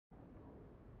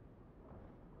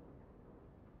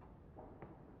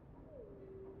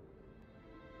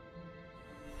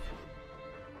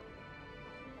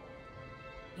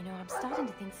I'm starting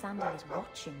to think Sandal is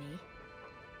watching me.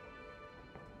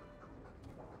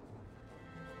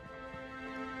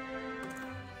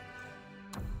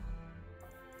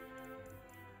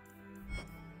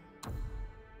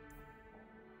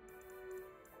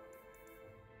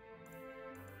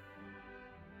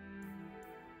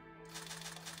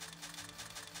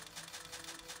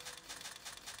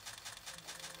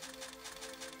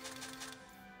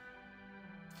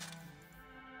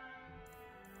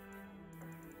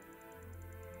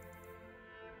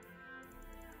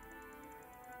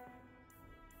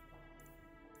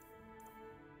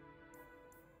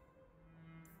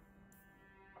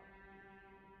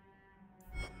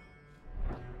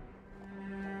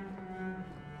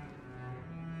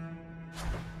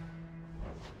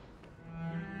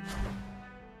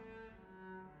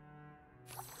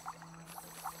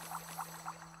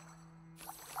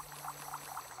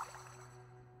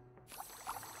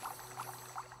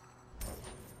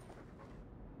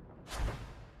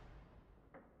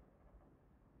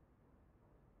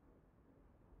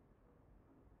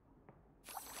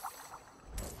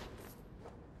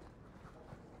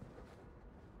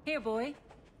 Here, boy.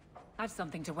 I've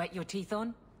something to wet your teeth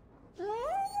on.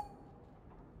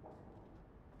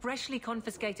 Freshly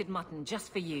confiscated mutton,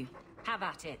 just for you. Have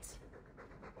at it.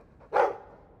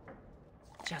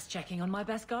 Just checking on my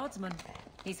best guardsman.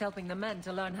 He's helping the men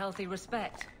to learn healthy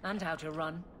respect, and how to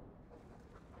run.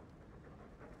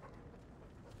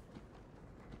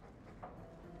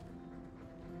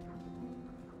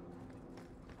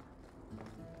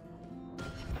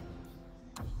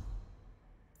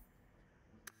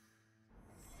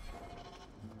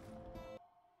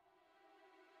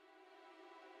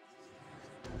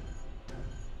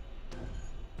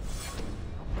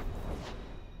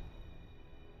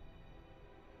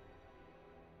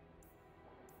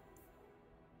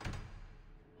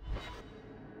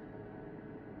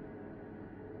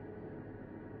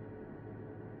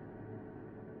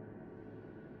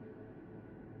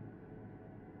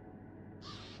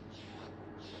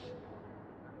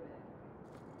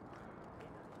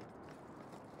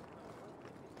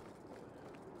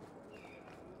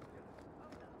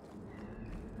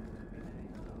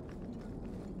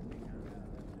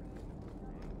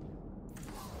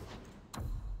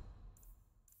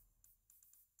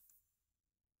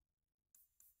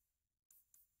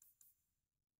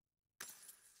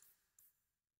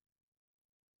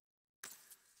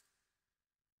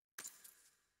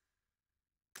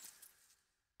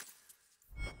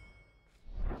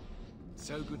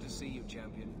 So good to see you,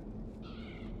 champion.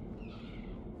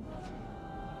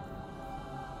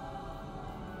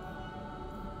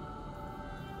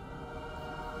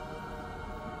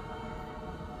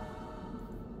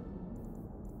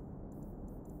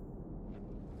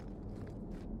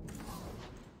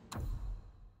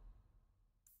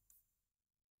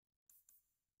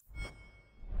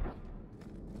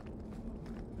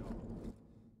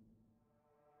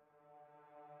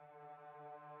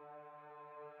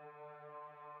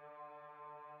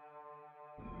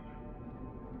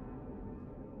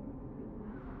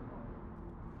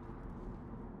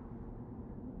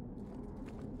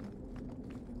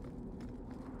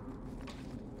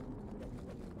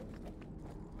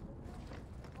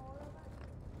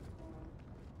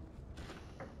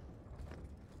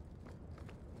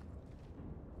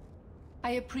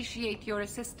 I appreciate your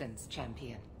assistance,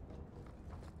 champion.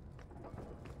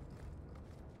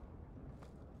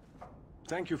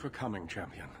 Thank you for coming,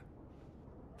 champion.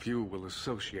 Few will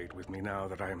associate with me now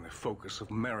that I am the focus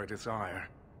of Meredith's ire,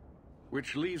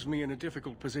 which leaves me in a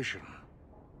difficult position.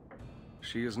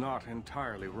 She is not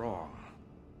entirely wrong.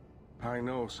 I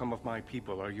know some of my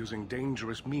people are using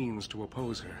dangerous means to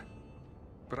oppose her,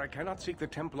 but I cannot seek the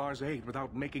Templars' aid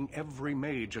without making every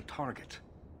mage a target.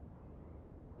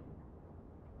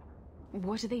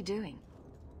 What are they doing?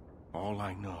 All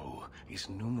I know is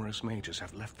numerous mages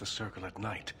have left the Circle at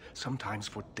night, sometimes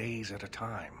for days at a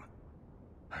time.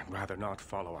 I'd rather not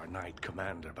follow our Knight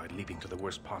Commander by leaping to the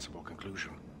worst possible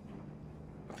conclusion.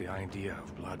 But the idea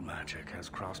of blood magic has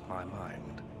crossed my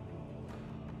mind.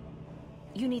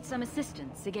 You need some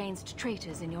assistance against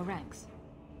traitors in your ranks.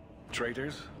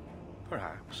 Traitors?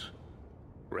 Perhaps.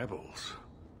 Rebels?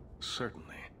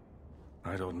 Certainly.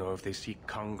 I don't know if they seek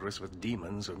congress with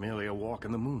demons or merely a walk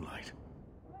in the moonlight.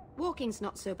 Walking's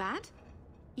not so bad.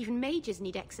 Even mages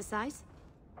need exercise.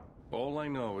 All I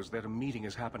know is that a meeting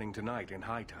is happening tonight in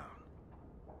Hightown.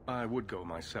 I would go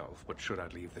myself, but should I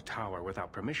leave the tower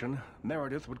without permission,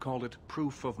 Meredith would call it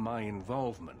proof of my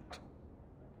involvement.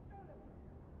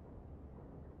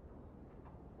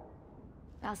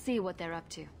 I'll see what they're up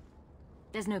to.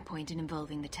 There's no point in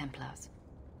involving the Templars.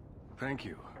 Thank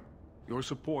you. Your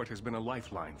support has been a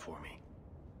lifeline for me.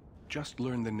 Just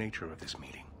learn the nature of this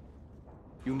meeting.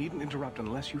 You needn't interrupt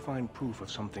unless you find proof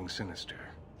of something sinister.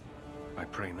 I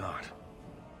pray not.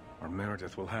 Or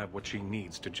Meredith will have what she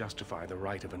needs to justify the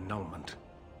right of annulment.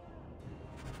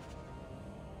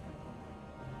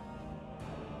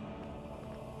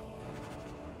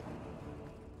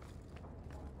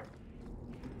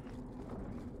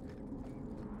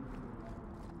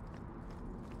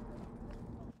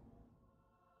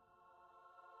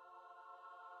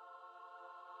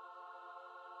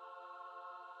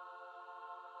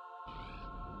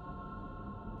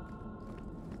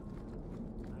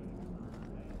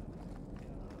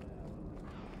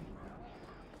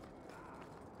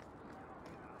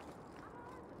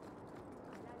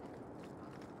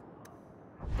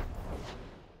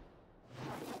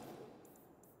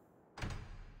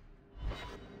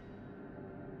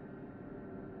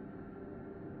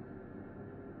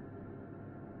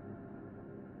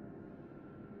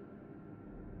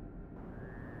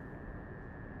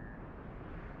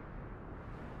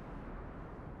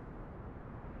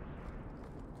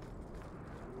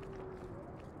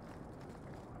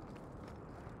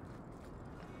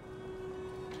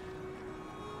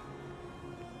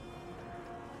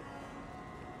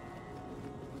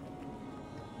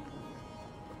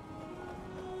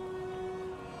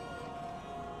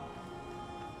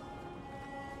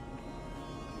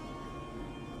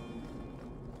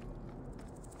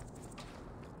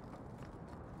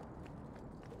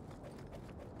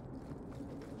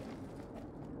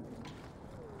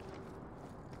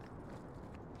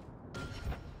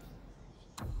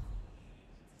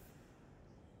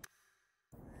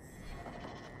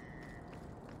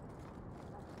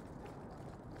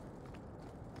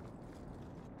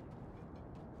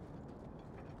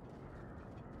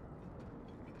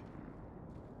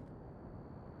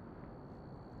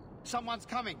 Someone's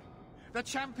coming! The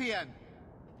champion!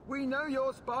 We know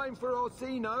you're spying for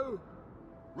Orsino!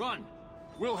 Run!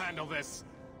 We'll handle this!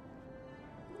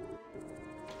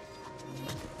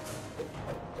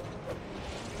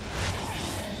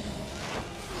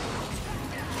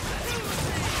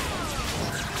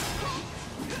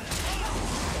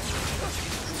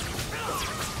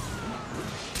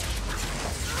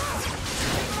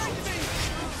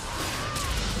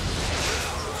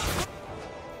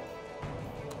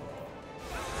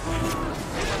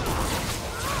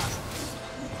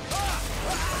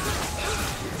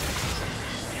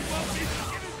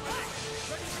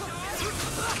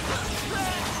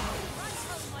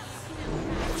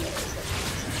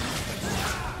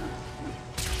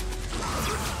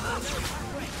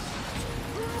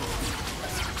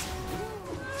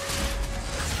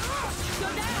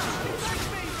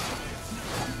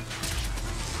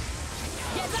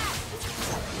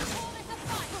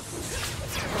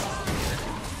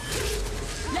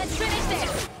 Let's finish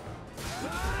this!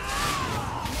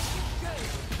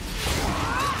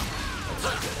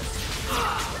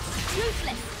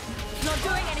 Useless! Not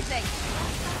doing anything!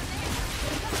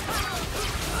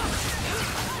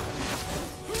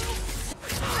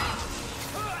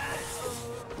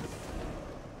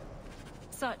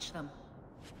 Search them.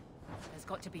 There's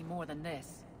got to be more than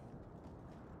this.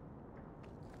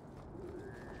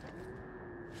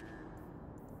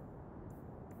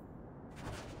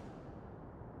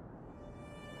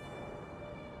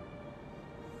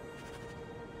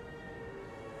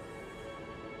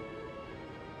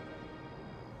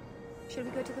 Shall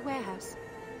we go to the warehouse?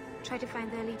 Try to find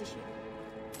their leadership.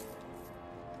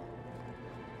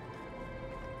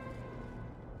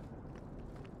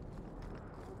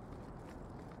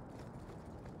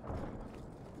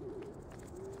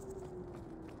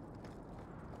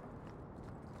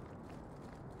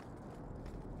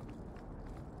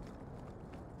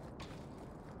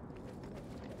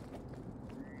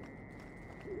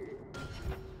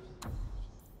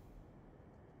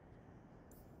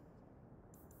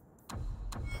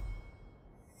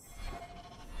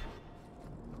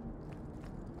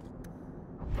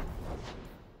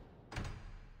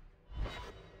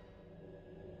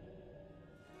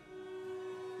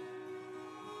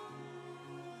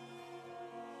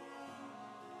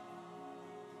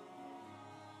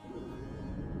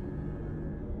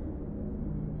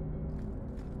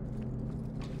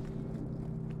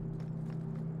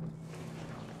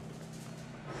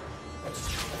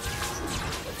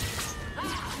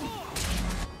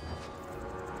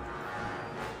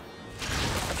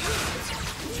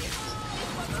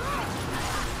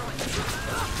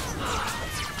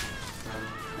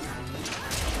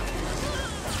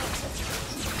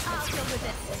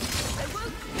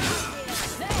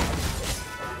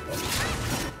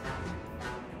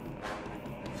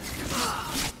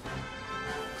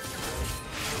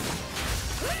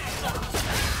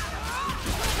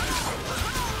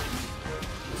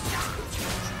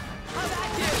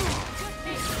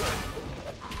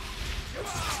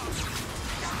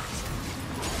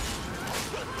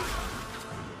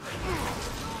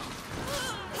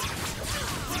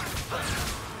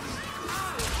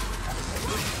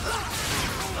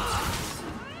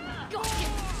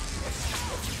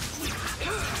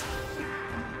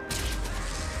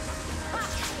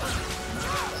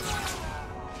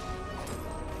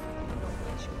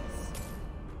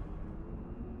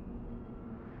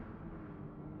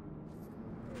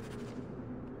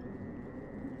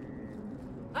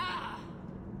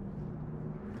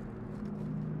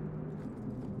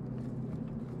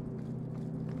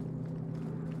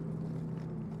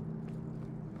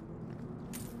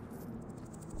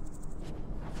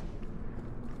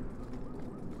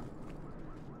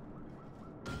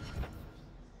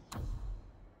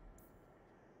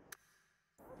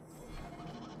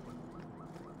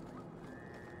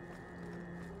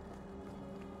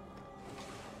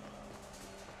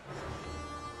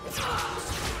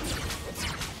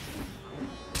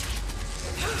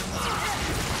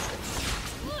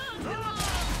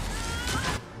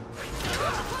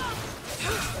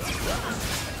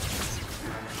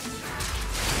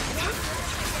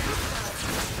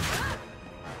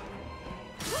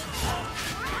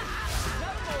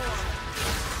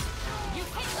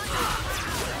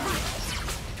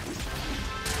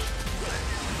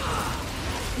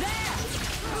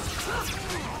 How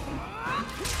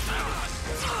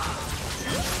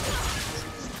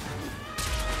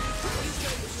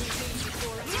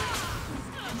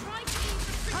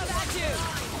about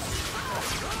you?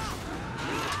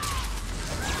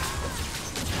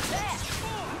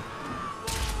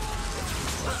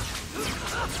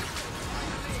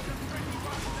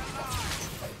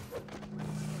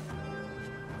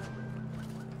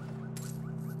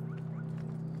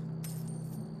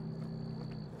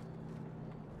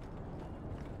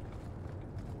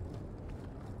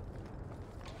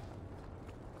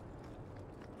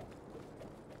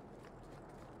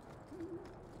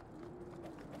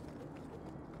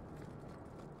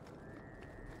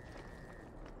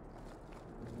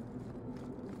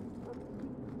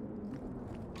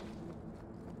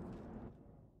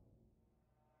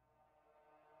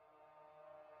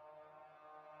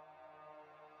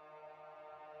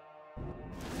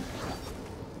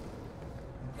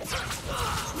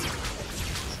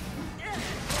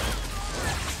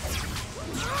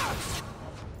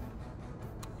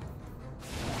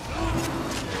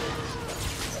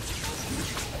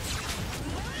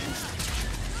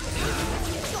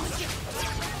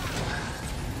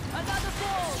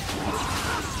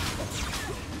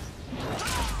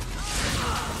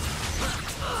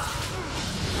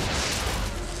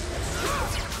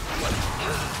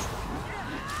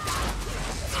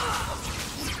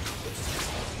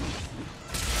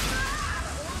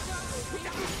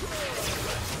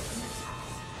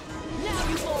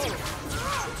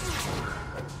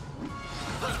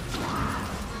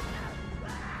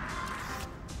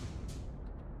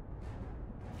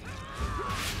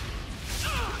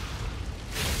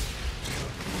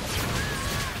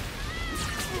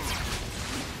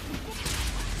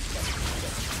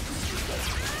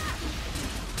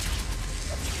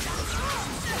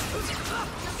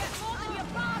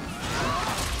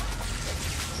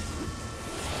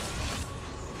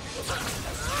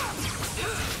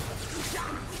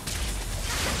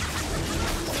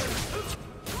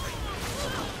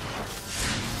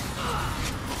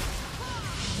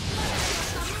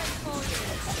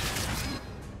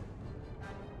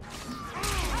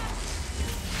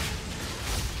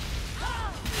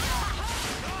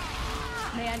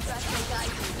 May I trust your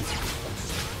guidance?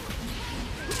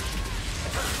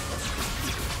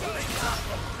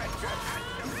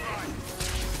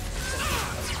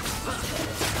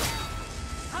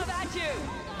 How about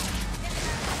you?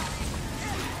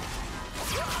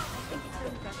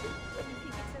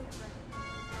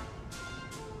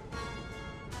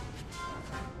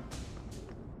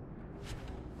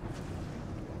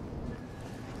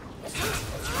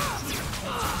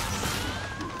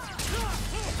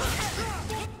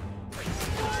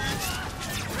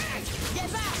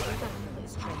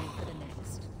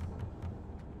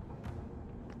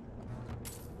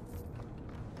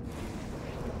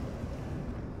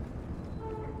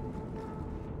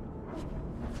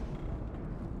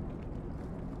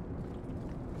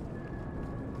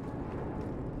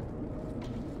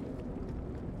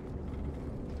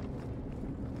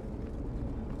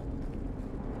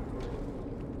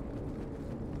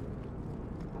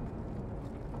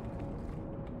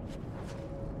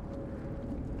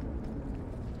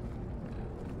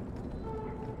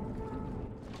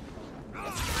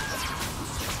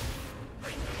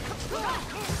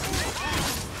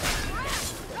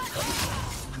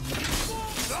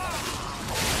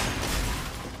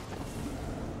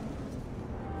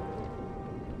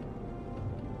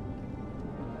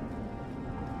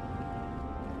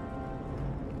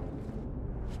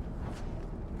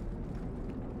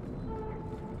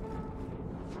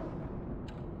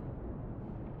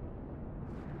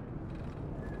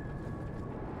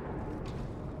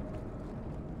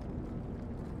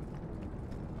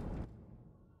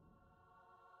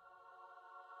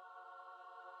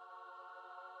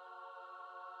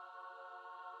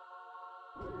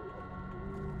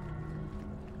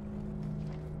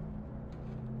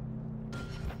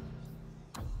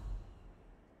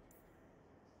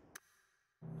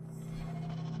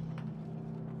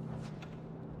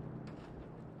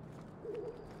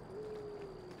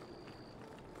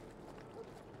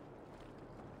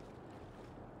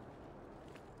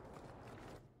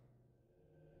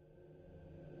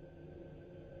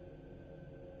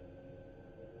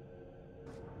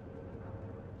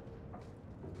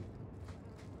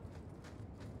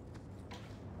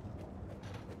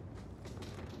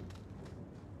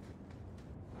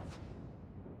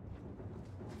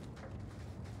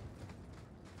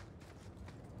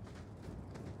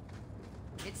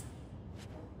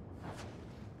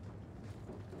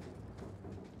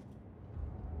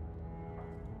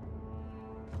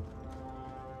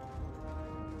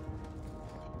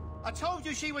 I told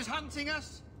you she was hunting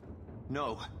us!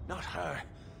 No, not her.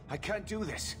 I can't do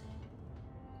this.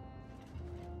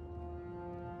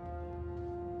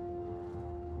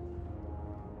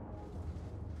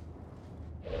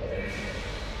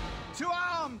 To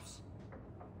arms!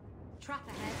 Trap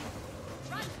ahead.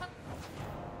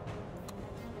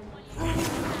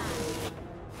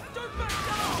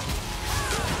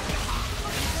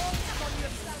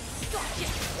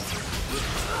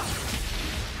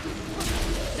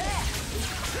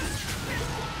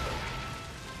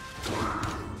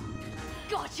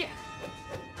 Gotcha!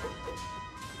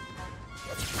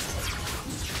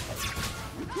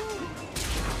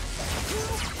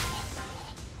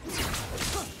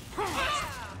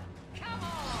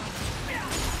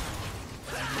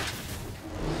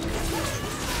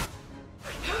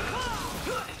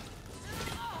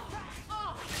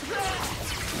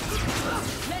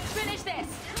 Let's finish this!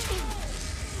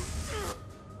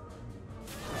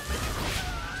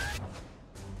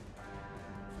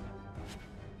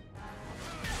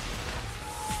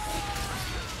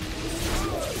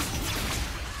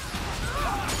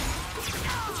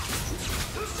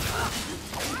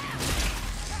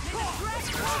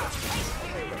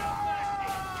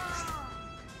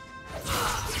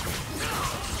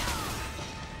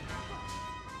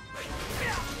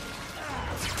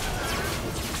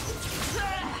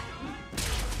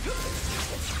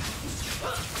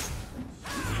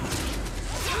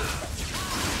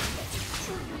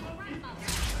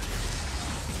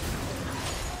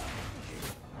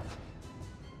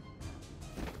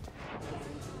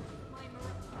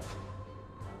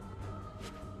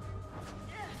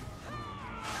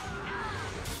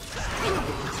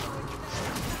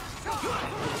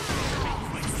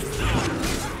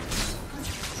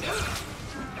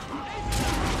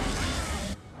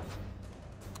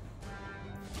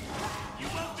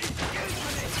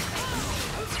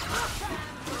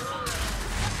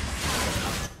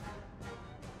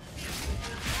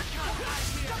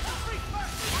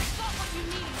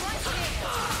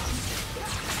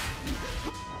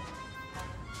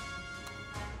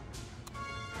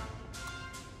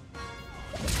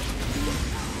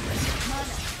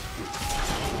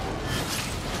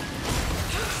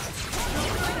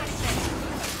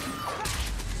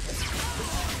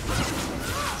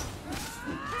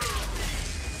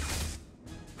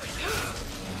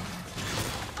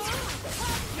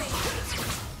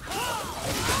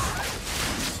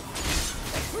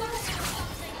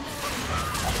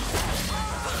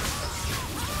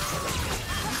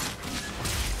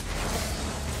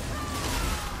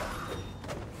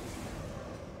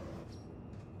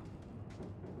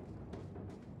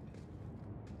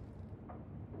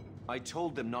 I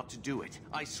told them not to do it,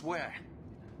 I swear.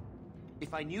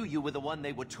 If I knew you were the one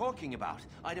they were talking about,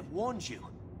 I'd have warned you.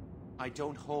 I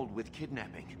don't hold with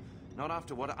kidnapping. Not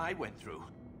after what I went through.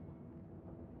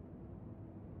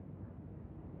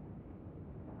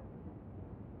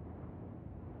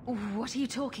 What are you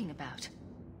talking about?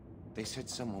 They said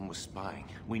someone was spying.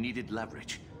 We needed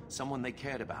leverage. Someone they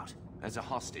cared about, as a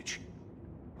hostage.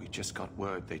 We just got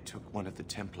word they took one of the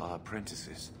Templar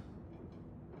apprentices.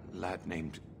 A lad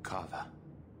named Carver.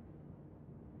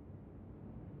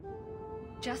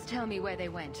 Just tell me where they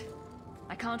went.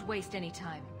 I can't waste any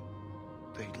time.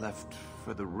 They left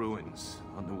for the ruins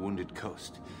on the Wounded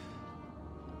Coast.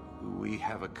 We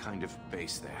have a kind of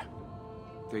base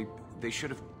there. They should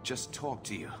have just talked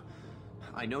to you.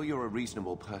 I know you're a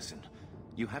reasonable person.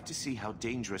 You have to see how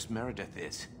dangerous Meredith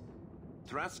is.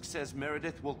 Thrask says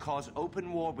Meredith will cause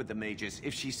open war with the mages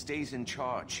if she stays in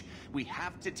charge. We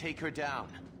have to take her down.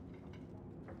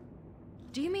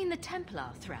 Do you mean the Templar,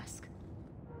 Thrask?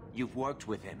 You've worked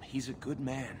with him. He's a good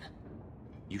man.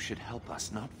 You should help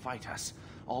us, not fight us.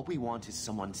 All we want is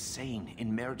someone sane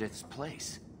in Meredith's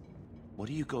place. What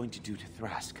are you going to do to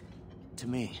Thrask? To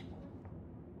me?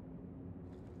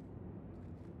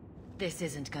 This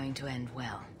isn't going to end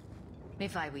well.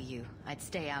 If I were you, I'd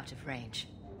stay out of range.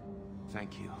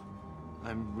 Thank you.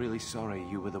 I'm really sorry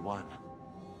you were the one.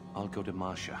 I'll go to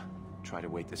Marsha, try to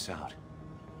wait this out.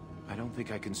 I don't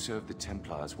think I can serve the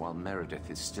Templars while Meredith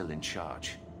is still in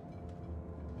charge.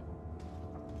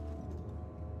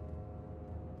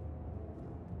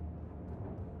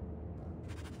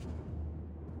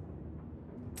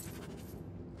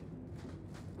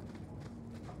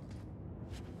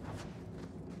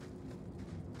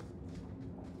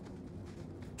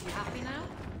 You happy now?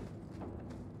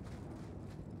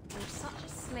 You're such a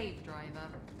slave driver.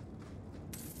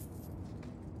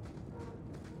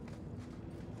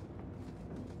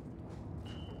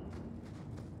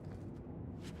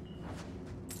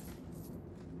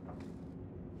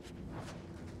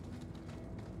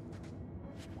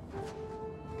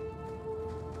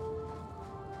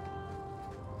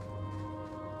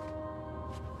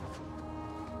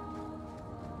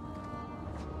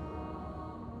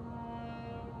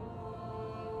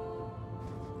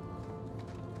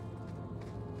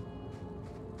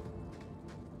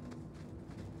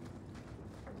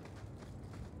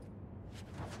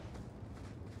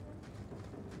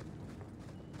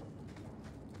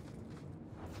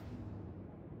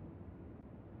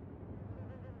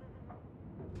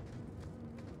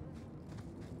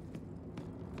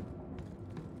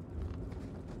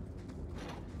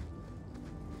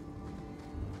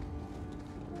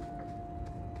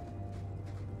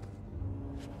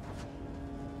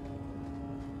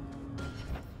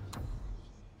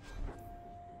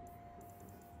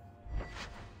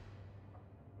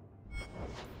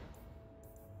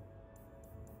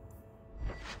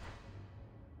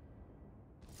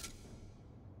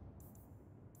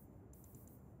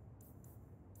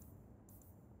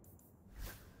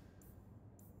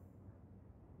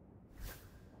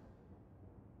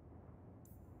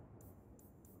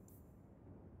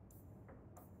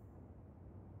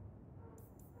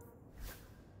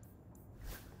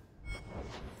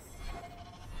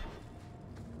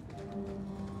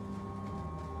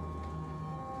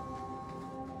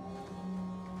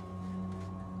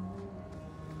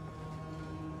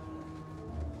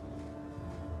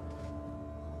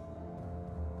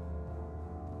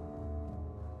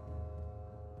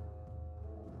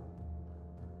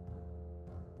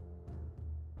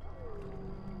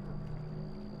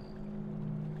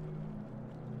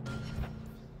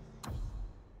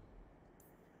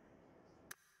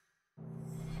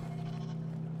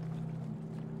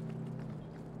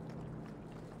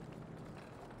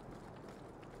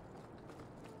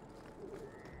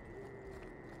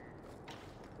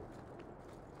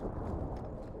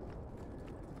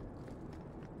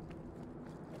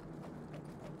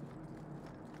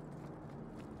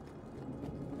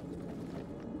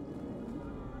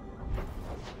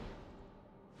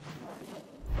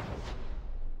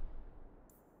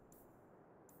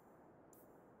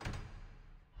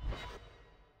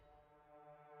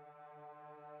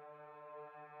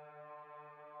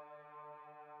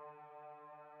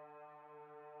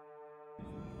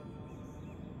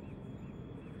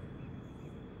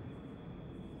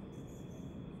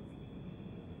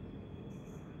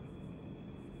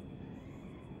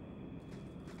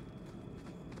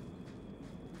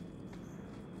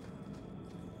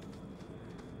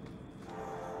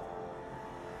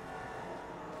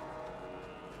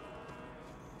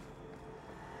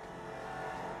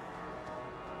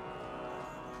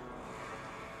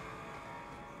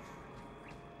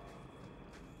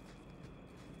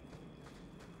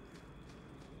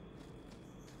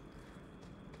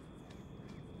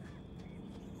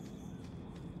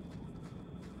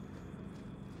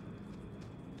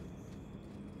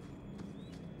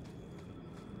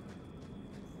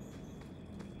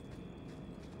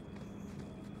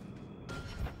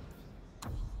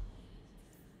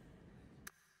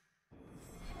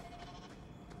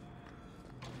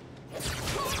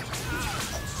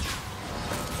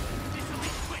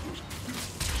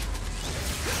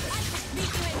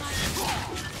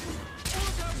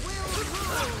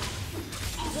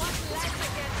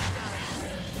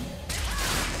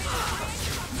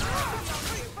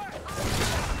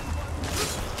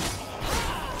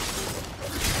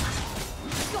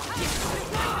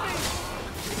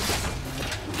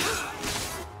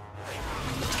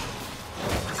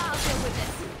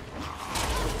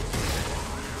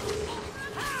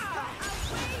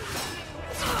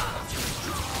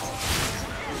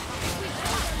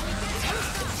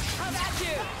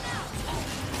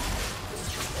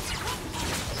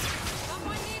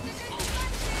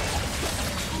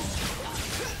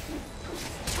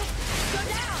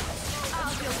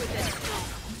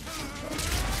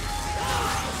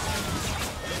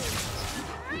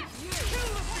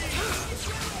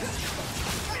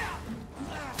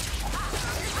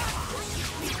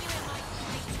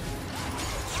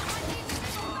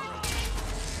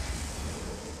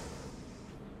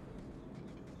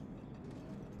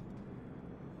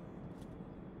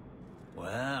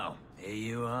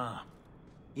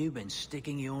 You've been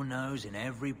sticking your nose in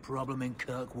every problem in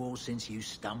Kirkwall since you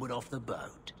stumbled off the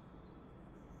boat.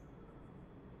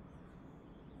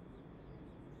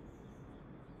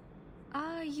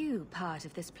 Are you part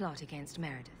of this plot against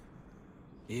Meredith?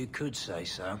 You could say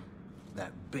so.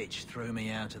 That bitch threw me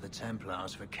out of the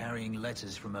Templars for carrying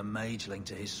letters from a mageling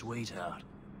to his sweetheart.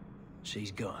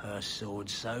 She's got her sword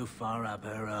so far up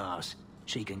her arse,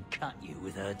 she can cut you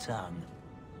with her tongue.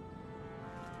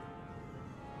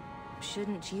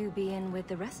 Shouldn't you be in with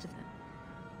the rest of them?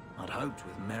 I'd hoped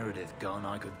with Meredith gone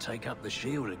I could take up the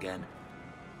shield again.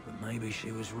 But maybe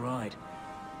she was right.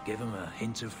 Give them a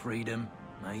hint of freedom,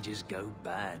 mages go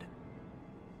bad.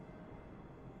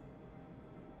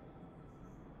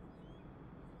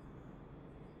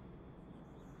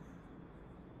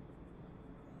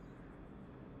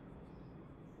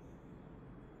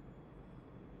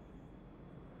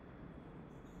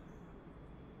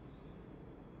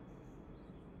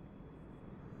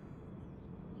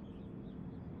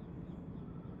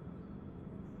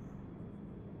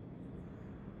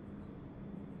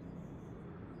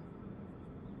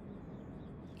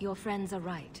 Your friends are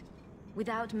right.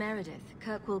 Without Meredith,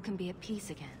 Kirkwall can be at peace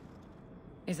again.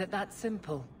 Is it that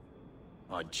simple?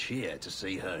 I'd cheer to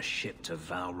see her shipped to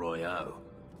Val Royeaux.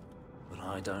 But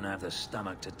I don't have the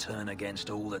stomach to turn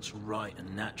against all that's right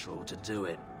and natural to do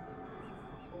it.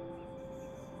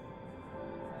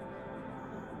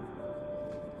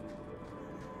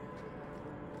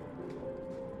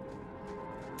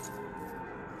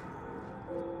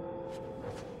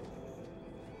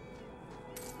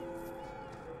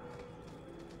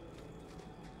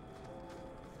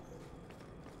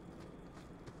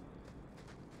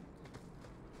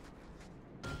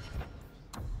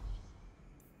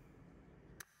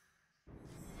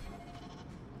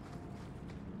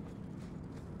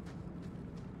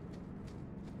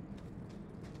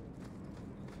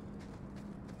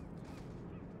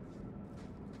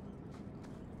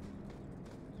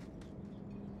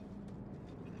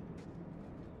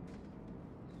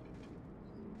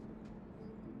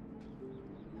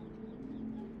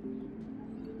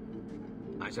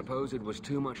 I suppose it was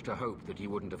too much to hope that you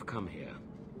wouldn't have come here.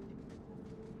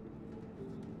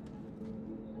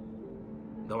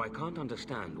 Though I can't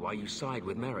understand why you side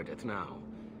with Meredith now.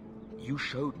 You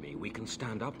showed me we can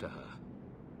stand up to her.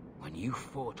 When you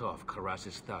fought off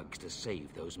Karas's thugs to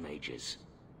save those mages.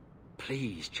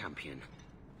 Please, champion.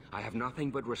 I have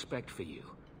nothing but respect for you.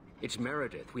 It's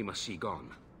Meredith we must see gone.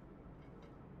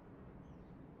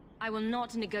 I will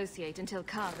not negotiate until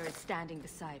Carver is standing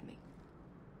beside me.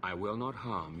 I will not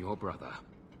harm your brother.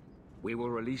 We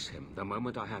will release him the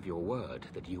moment I have your word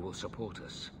that you will support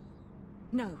us.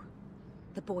 No.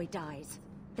 The boy dies.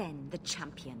 Then the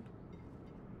champion.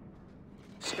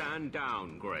 Stand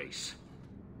down, Grace.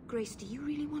 Grace, do you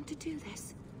really want to do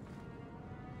this?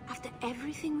 After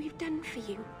everything we've done for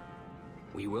you?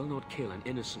 We will not kill an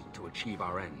innocent to achieve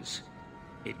our ends.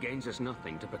 It gains us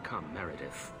nothing to become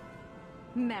Meredith.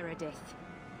 Meredith?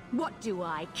 What do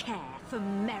I care for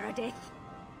Meredith?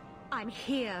 I'm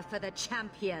here for the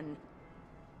champion.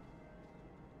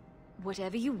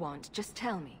 Whatever you want, just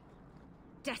tell me.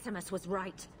 Decimus was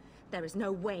right. There is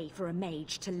no way for a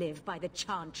mage to live by the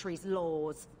Chantry's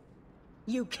laws.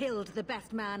 You killed the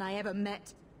best man I ever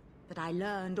met, but I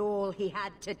learned all he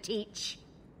had to teach.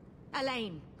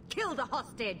 Elaine, kill the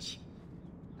hostage!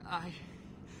 I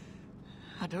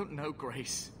don't know,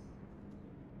 Grace.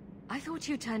 I thought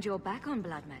you turned your back on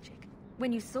blood magic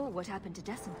when you saw what happened to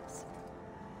Decimus.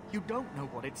 You don't know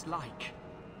what it's like.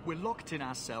 We're locked in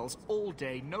our cells all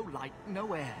day, no light,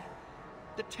 no air.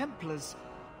 The Templars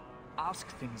ask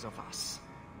things of us.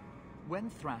 When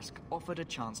Thrask offered a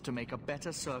chance to make a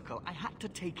better circle, I had to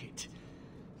take it.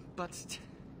 But...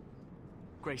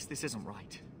 Grace, this isn't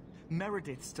right.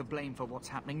 Meredith's to blame for what's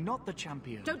happening, not the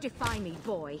champion. Don't defy me,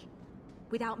 boy.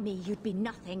 Without me, you'd be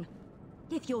nothing.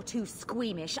 If you're too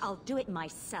squeamish, I'll do it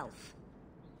myself.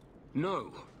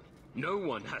 No. No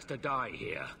one has to die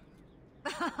here.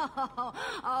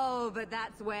 Oh, but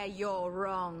that's where you're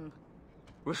wrong.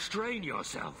 Restrain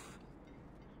yourself.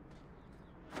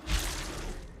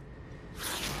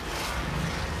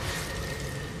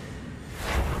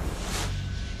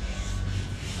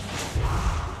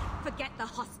 Forget the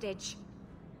hostage.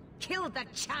 Kill the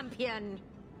champion.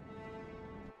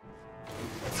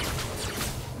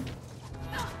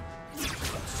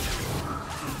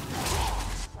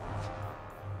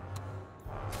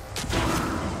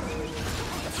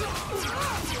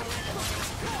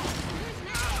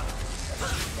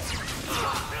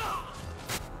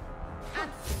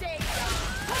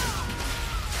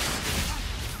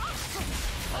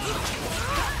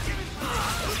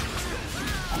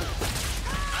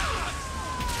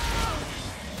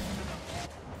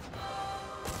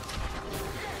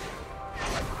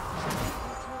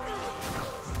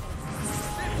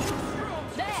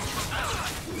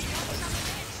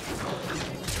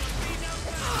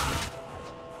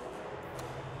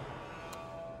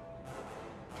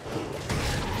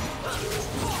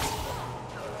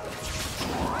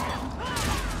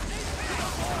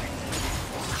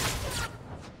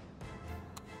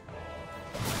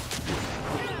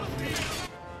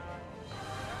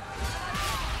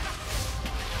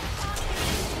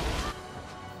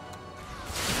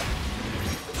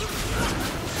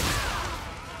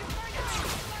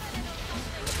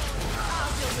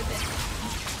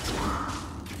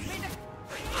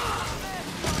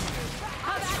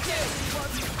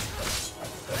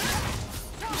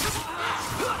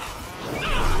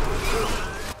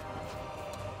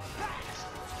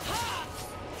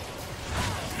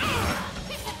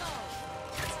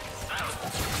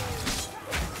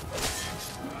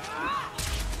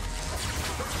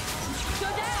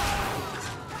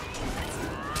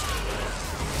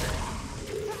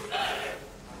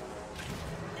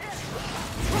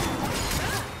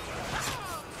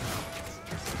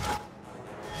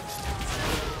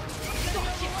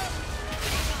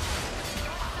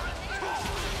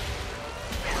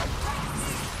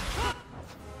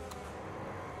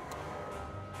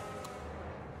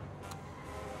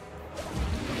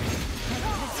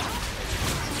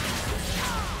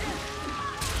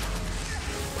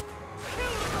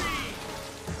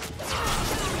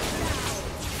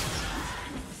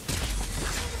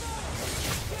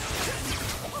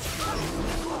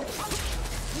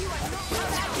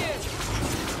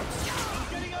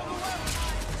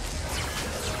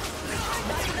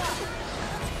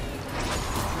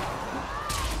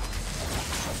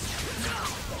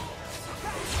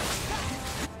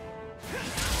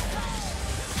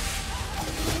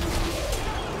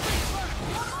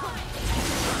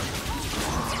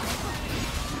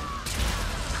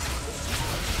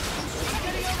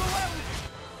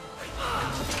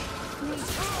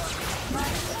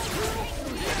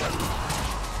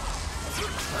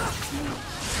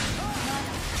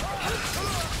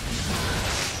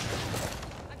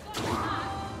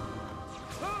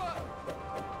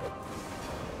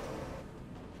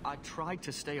 I tried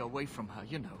to stay away from her,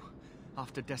 you know,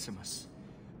 after Decimus.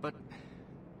 But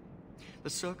the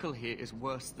Circle here is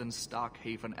worse than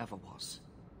Starkhaven ever was.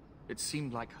 It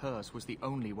seemed like hers was the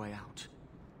only way out.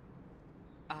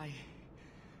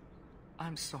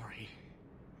 I'm sorry.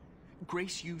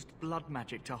 Grace used blood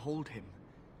magic to hold him.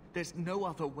 There's no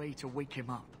other way to wake him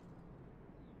up.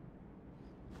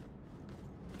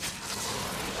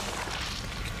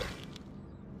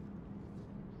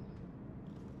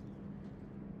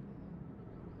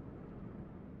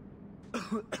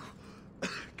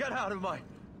 Get out of my...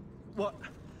 What?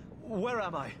 Where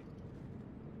am I?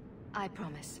 I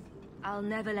promise. I'll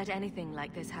never let anything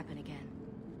like this happen again.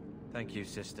 Thank you,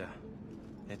 sister.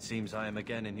 It seems I am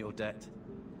again in your debt.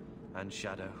 And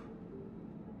Shadow.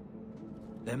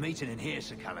 They're meeting in here,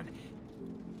 Sir Callan.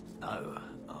 Oh,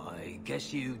 I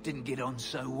guess you didn't get on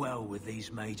so well with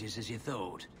these mages as you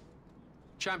thought.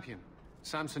 Champion,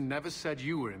 Samson never said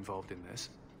you were involved in this.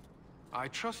 I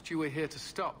trust you were here to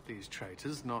stop these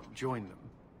traitors, not join them.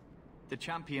 The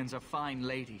Champion's a fine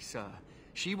lady, sir.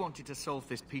 She wanted to solve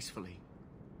this peacefully.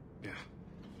 Yeah.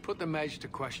 Put the mage to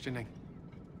questioning.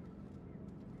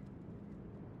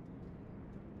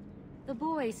 The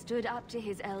boy stood up to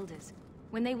his elders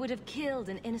when they would have killed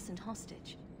an innocent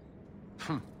hostage.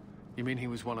 You mean he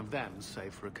was one of them,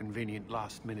 save for a convenient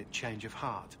last-minute change of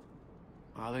heart?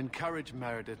 I'll encourage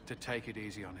Meredith to take it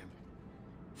easy on him.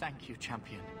 Thank you,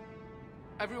 Champion.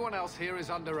 Everyone else here is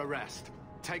under arrest.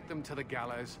 Take them to the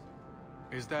gallows.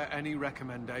 Is there any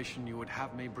recommendation you would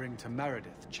have me bring to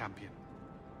Meredith, Champion?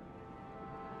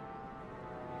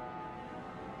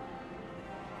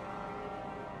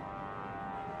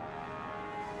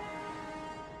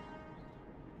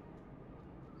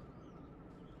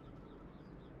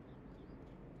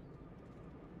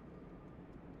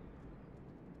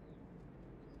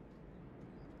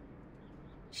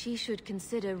 She should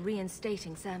consider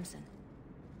reinstating Samson.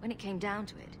 When it came down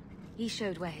to it, he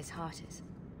showed where his heart is.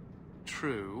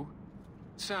 True.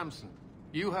 Samson,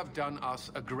 you have done us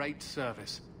a great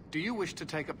service. Do you wish to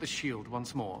take up the shield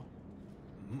once more?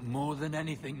 More than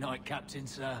anything, Knight Captain,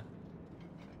 sir.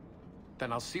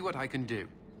 Then I'll see what I can do.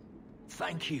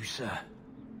 Thank you, sir.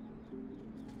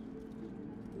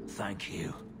 Thank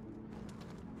you.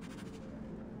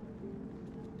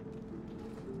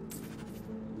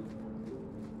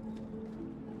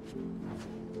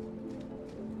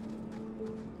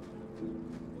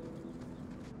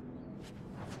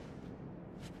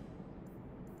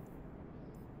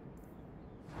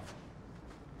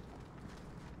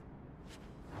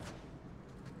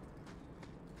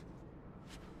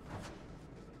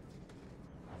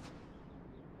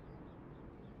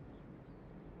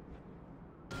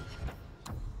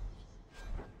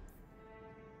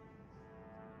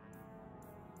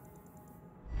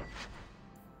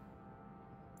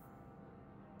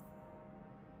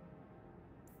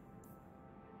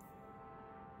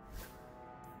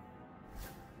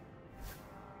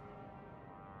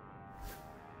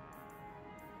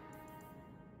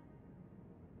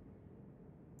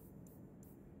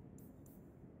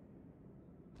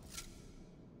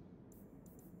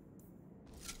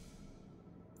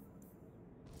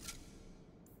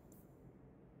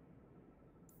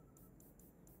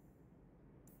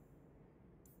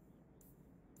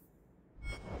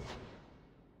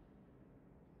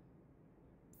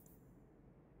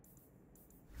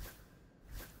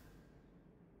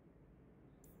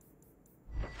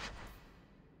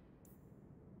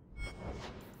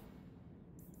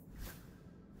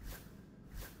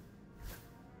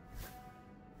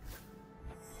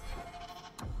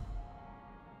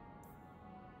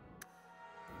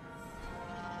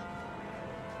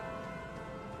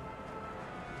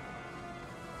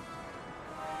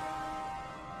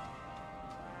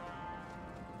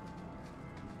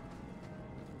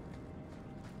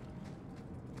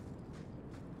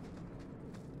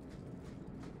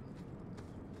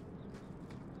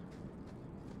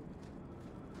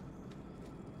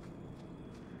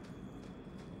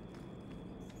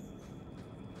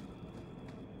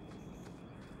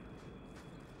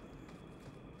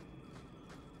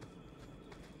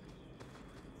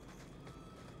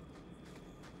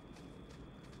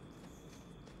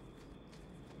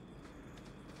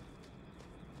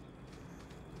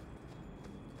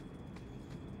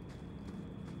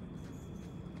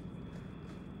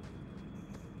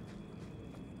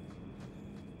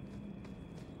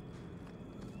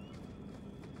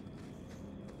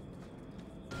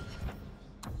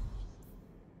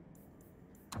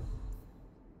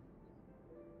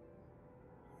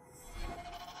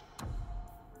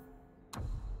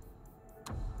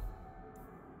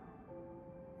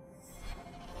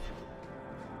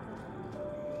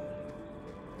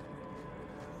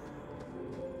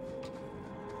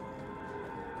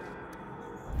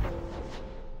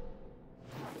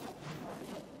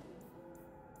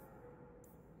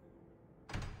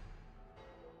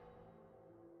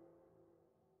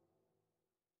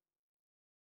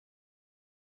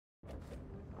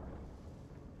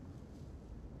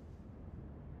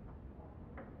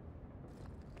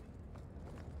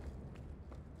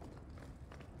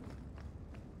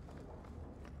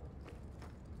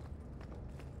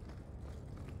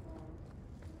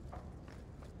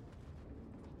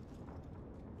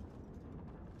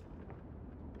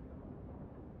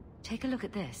 Take a look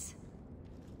at this.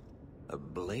 A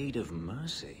Blade of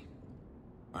Mercy.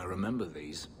 I remember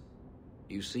these.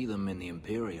 You see them in the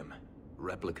Imperium.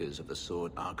 Replicas of the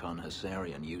sword Archon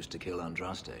Hessarian used to kill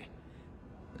Andraste.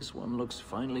 This one looks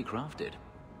finely crafted.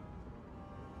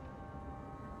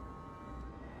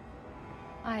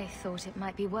 I thought it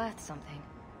might be worth something.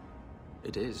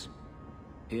 It is.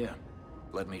 Here,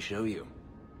 let me show you.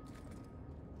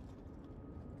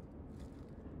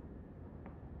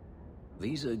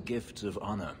 These are gifts of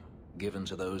honor, given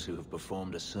to those who have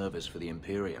performed a service for the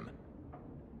Imperium.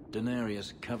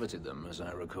 Denarius coveted them, as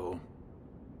I recall.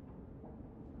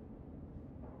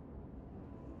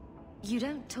 You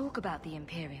don't talk about the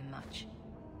Imperium much.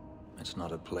 It's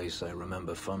not a place I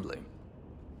remember fondly.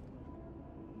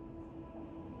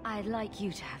 I'd like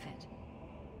you to have it.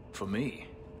 For me?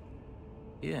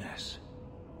 Yes.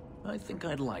 I think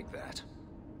I'd like that.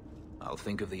 I'll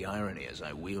think of the irony as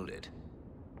I wield it.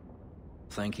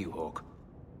 Thank you, Hawke.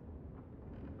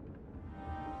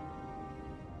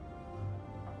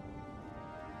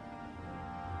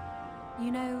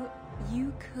 You know,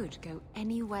 you could go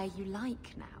anywhere you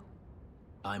like now.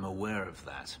 I'm aware of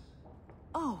that.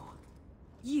 Oh,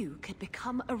 you could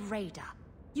become a raider.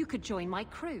 You could join my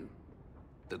crew.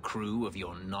 The crew of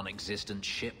your non-existent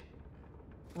ship?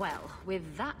 Well,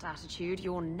 with that attitude,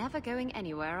 you're never going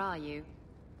anywhere, are you?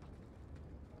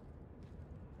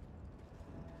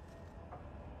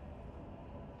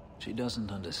 She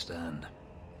doesn't understand.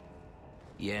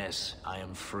 Yes, I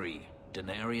am free.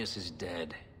 Denarius is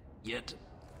dead. Yet,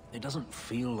 it doesn't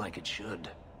feel like it should.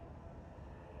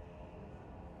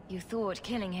 You thought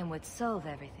killing him would solve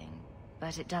everything,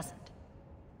 but it doesn't.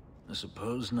 I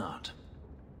suppose not.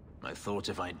 I thought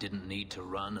if I didn't need to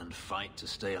run and fight to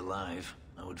stay alive,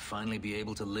 I would finally be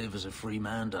able to live as a free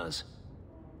man does.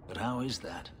 But how is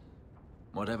that?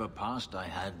 Whatever past I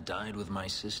had died with my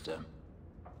sister.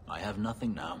 I have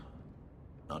nothing now.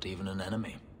 Not even an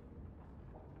enemy.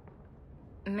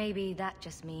 Maybe that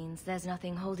just means there's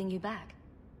nothing holding you back.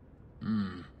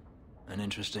 An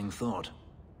interesting thought.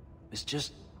 It's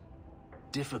just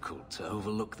difficult to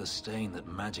overlook the stain that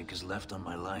magic has left on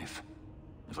my life.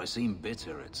 If I seem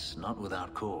bitter, it's not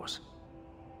without cause.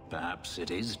 Perhaps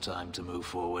it is time to move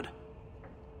forward.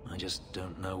 I just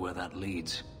don't know where that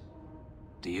leads.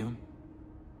 Do you?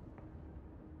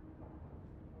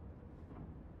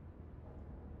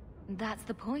 That's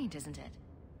the point, isn't it?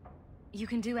 You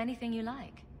can do anything you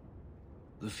like.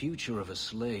 The future of a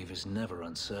slave is never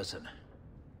uncertain.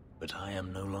 But I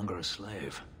am no longer a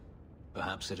slave.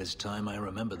 Perhaps it is time I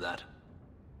remember that.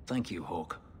 Thank you,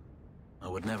 Hawke. I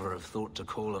would never have thought to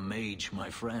call a mage my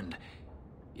friend.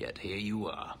 Yet here you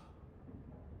are.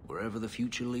 Wherever the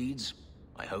future leads,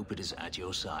 I hope it is at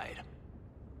your side.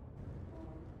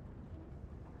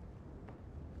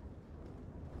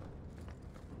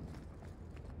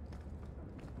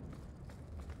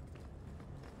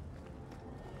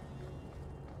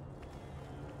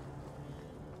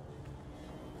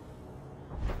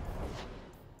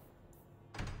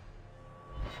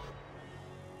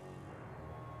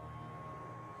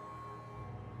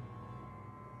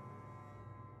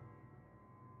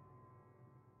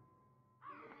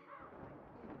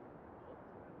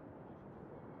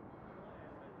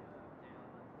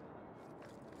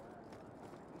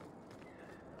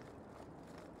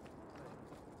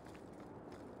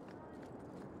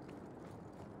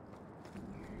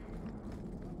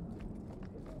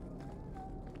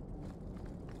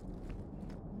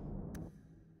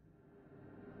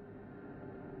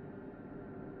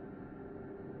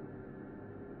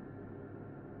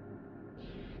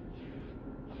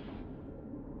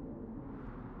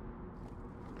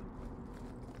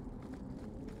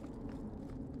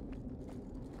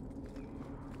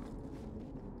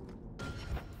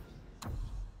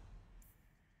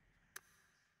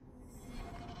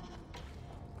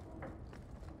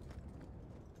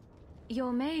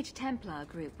 Your Mage Templar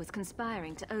group was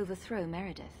conspiring to overthrow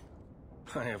Meredith.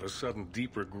 I have a sudden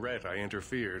deep regret I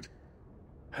interfered.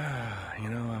 You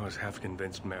know, I was half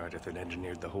convinced Meredith had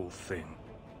engineered the whole thing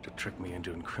to trick me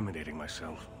into incriminating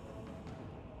myself.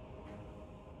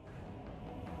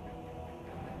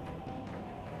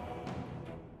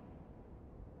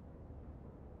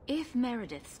 If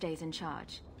Meredith stays in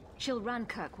charge, she'll run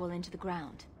Kirkwall into the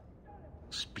ground.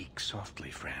 Speak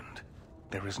softly, friend.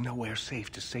 There is nowhere safe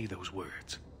to say those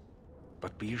words.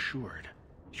 But be assured,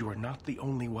 you are not the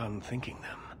only one thinking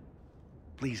them.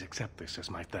 Please accept this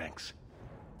as my thanks.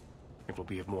 It will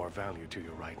be of more value to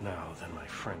you right now than my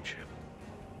friendship.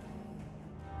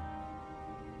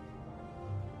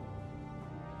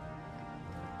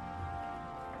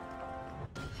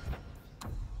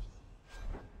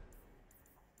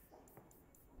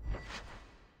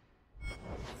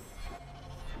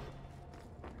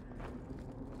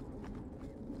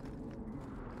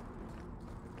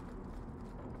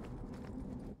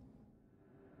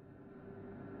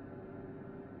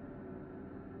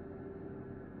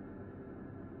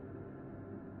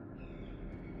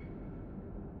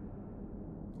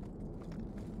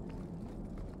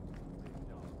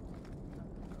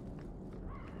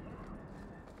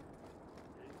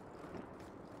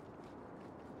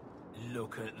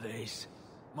 Look at this.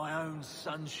 My own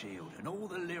sun shield and all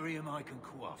the lyrium I can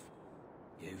quaff.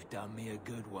 You've done me a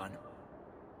good one.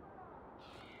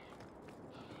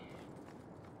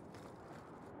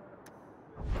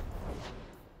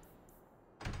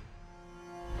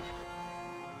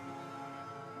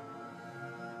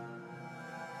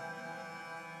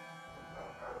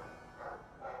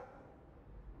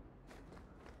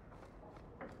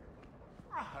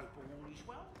 I hope all is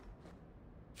well.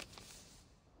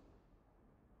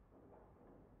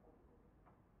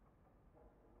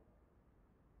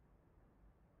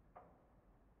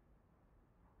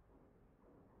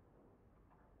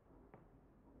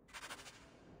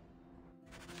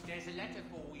 There's a letter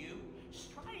for you.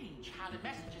 Strange how the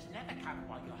messages never come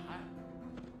while you're home.